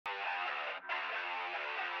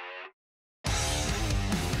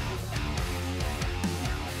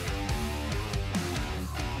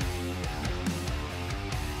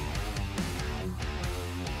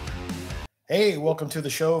Hey, welcome to the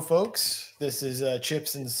show, folks. This is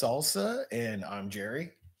Chips and Salsa, and I'm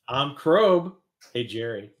Jerry. I'm CRob. Hey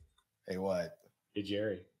Jerry. Hey, what? Hey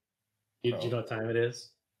Jerry. Do you know Bro? what time it is?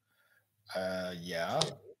 Yeah.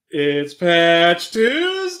 It's Patch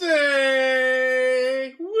Tuesday.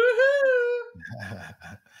 Woohoo!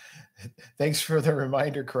 Thanks for the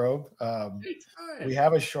reminder, CRob. We Anytime.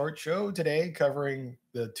 have a short show today covering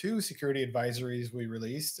the two security advisories we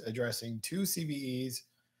released, addressing two CVEs,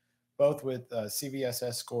 both with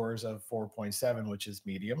CVSS scores of 4.7, which is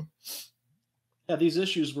medium. Yeah, these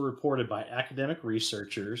issues were reported by academic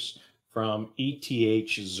researchers from ETH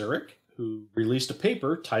Zurich, who released a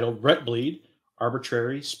paper titled Retbleed: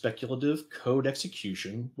 Arbitrary Speculative Code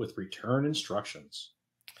Execution with Return Instructions.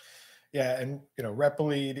 Yeah, and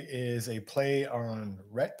Retbleed is a play on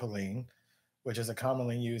retpleed, which is a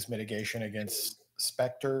commonly used mitigation against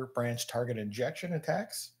Spectre branch target injection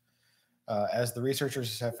attacks, as the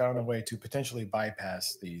researchers have found a way to potentially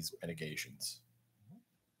bypass these mitigations.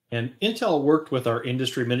 And Intel worked with our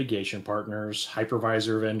industry mitigation partners,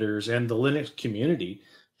 hypervisor vendors, and the Linux community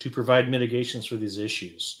to provide mitigations for these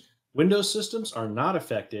issues. Windows systems are not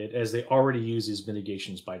affected as they already use these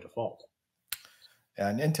mitigations by default.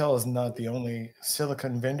 And Intel is not the only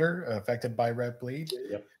silicon vendor affected by Retbleed,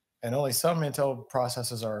 Yep. and only some Intel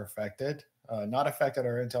processors are affected. Not affected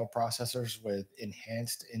are Intel processors with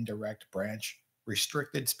enhanced indirect branch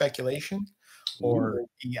restricted speculation, or Ooh.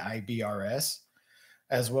 EIBRS,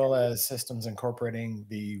 as well as systems incorporating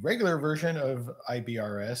the regular version of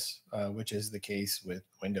IBRS, which is the case with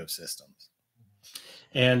Windows systems.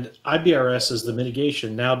 And IBRS is the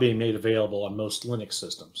mitigation now being made available on most Linux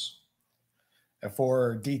systems.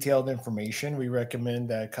 For detailed information, we recommend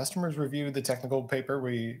that customers review the technical paper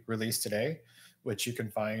we released today, which you can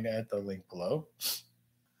find at the link below.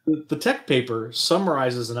 The tech paper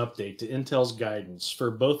summarizes an update to Intel's guidance for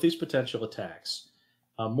both these potential attacks.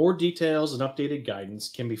 More details and updated guidance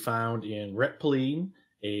can be found in Retpleed,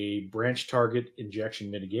 a branch target injection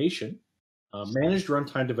mitigation. Managed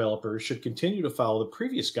runtime developers should continue to follow the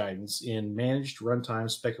previous guidance in managed runtime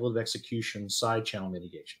speculative execution side channel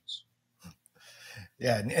mitigations.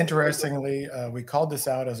 Yeah, and interestingly, we called this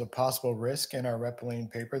out as a possible risk in our Repline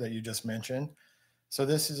paper that you just mentioned. So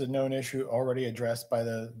this is a known issue already addressed by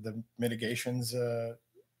the mitigations, you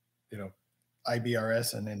know,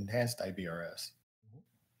 IBRS and enhanced IBRS.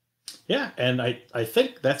 Yeah, and I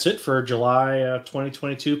think that's it for July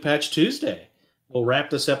 2022 Patch Tuesday. We'll wrap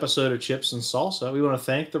this episode of Chips and Salsa. We want to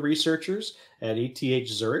thank the researchers at ETH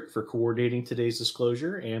Zurich for coordinating today's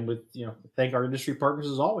disclosure, and thank our industry partners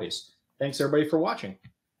as always. Thanks everybody for watching.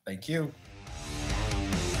 Thank you.